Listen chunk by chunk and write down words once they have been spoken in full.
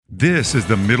This is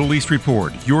the Middle East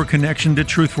Report, your connection to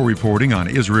truthful reporting on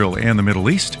Israel and the Middle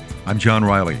East. I'm John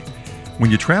Riley. When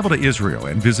you travel to Israel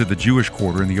and visit the Jewish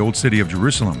quarter in the Old City of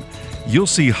Jerusalem, you'll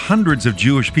see hundreds of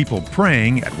Jewish people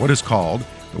praying at what is called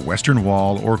the Western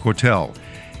Wall or Kotel.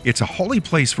 It's a holy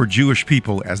place for Jewish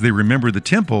people as they remember the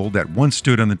temple that once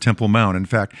stood on the Temple Mount. In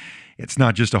fact, it's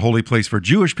not just a holy place for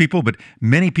Jewish people, but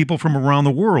many people from around the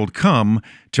world come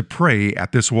to pray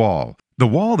at this wall. The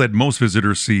wall that most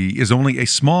visitors see is only a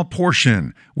small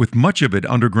portion, with much of it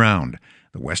underground.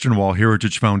 The Western Wall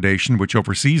Heritage Foundation, which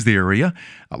oversees the area,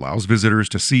 allows visitors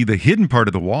to see the hidden part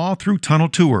of the wall through tunnel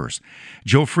tours.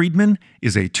 Joe Friedman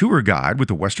is a tour guide with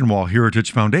the Western Wall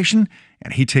Heritage Foundation,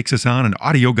 and he takes us on an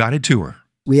audio-guided tour.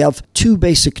 We have two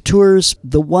basic tours.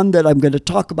 The one that I'm going to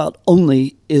talk about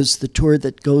only is the tour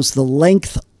that goes the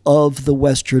length of the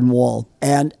Western Wall.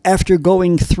 And after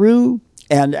going through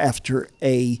and after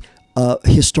a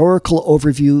historical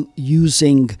overview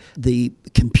using the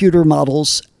computer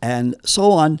models and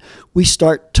so on, we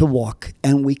start to walk.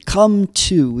 And we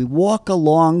walk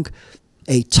along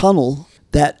a tunnel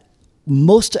that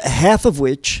half of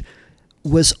which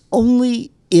was only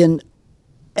in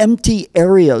empty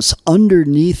areas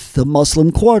underneath the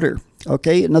Muslim quarter.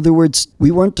 Okay? In other words, we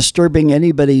weren't disturbing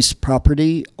anybody's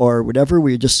property or whatever.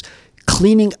 We were just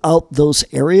cleaning out those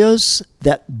areas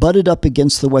that butted up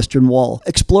against the Western Wall.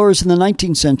 Explorers in the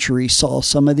 19th century saw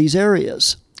some of these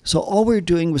areas. So all we were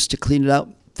doing was to clean it out.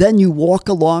 Then you walk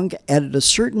along, and at a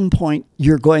certain point,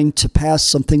 you're going to pass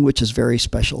something which is very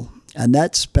special. And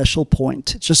that special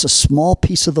point, it's just a small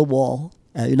piece of the wall.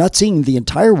 You're not seeing the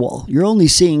entire wall. You're only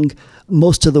seeing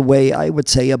most of the way, I would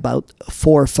say about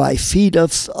 4 or 5 feet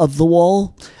of the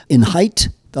wall in height.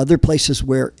 The other places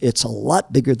where it's a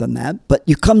lot bigger than that. But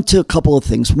you come to a couple of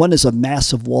things. One is a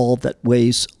massive wall that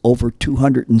weighs over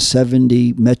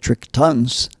 270 metric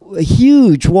tons. A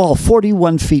huge wall,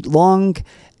 41 feet long.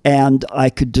 And I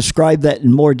could describe that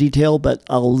in more detail, but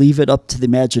I'll leave it up to the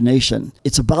imagination.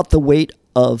 It's about the weight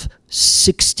of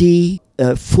 60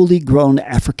 fully grown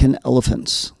African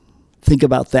elephants. Think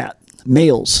about that.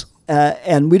 Males.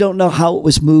 And we don't know how it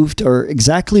was moved or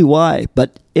exactly why,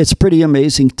 but it's pretty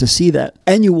amazing to see that.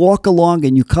 And you walk along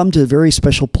and you come to a very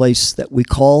special place that we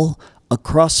call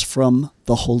across from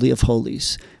the Holy of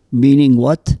Holies. Meaning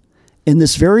what? In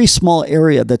this very small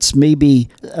area that's maybe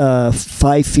 5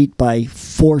 feet by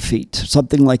 4 feet,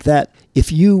 something like that, if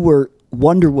you were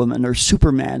Wonder Woman or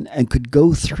Superman and could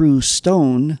go through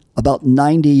stone about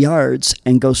 90 yards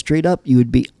and go straight up, you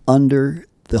would be under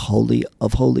the Holy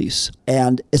of Holies.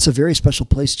 And it's a very special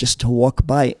place just to walk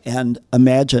by and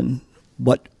imagine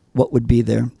what would be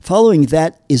there. Following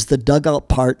that is the dugout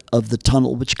part of the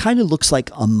tunnel, which kind of looks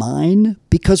like a mine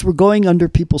because we're going under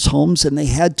people's homes and they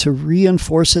had to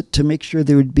reinforce it to make sure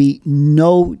there would be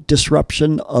no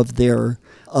disruption of their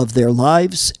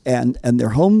lives and their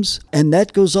homes. And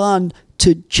that goes on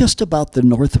to just about the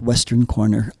northwestern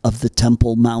corner of the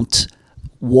Temple Mount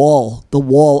wall, the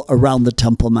wall around the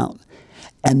Temple Mount.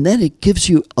 And then it gives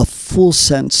you a full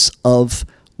sense of,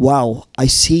 wow, I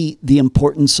see the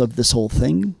importance of this whole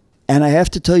thing. And I have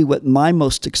to tell you what my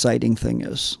most exciting thing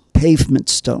is. Pavement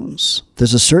stones.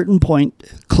 There's a certain point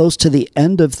close to the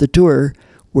end of the tour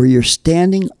where you're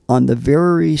standing on the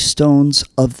very stones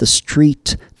of the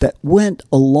street that went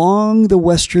along the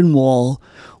Western Wall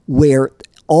where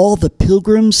all the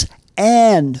pilgrims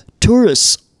and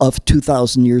tourists of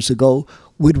 2,000 years ago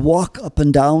would walk up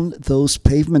and down those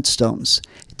pavement stones.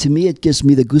 To me, it gives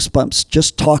me the goosebumps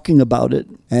just talking about it.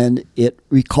 And it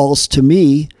recalls to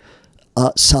me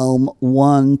Psalm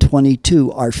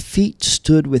 122, our feet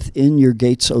stood within your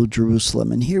gates, O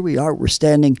Jerusalem. And here we are, we're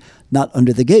standing not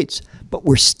under the gates, but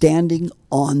we're standing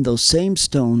on those same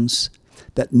stones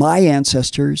that my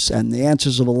ancestors and the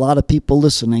ancestors of a lot of people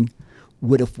listening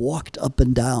would have walked up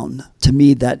and down. To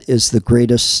me, that is the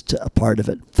greatest part of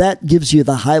it. That gives you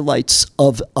the highlights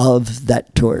of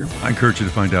that tour. I encourage you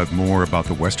to find out more about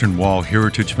the Western Wall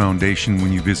Heritage Foundation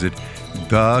when you visit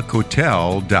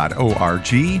thekotel.org,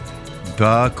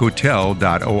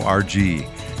 thekotel.org.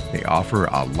 They offer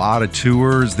a lot of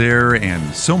tours there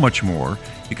and so much more.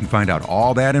 You can find out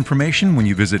all that information when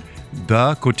you visit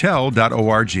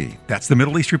thekotel.org. That's the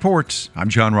Middle East Report. I'm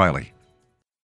John Riley.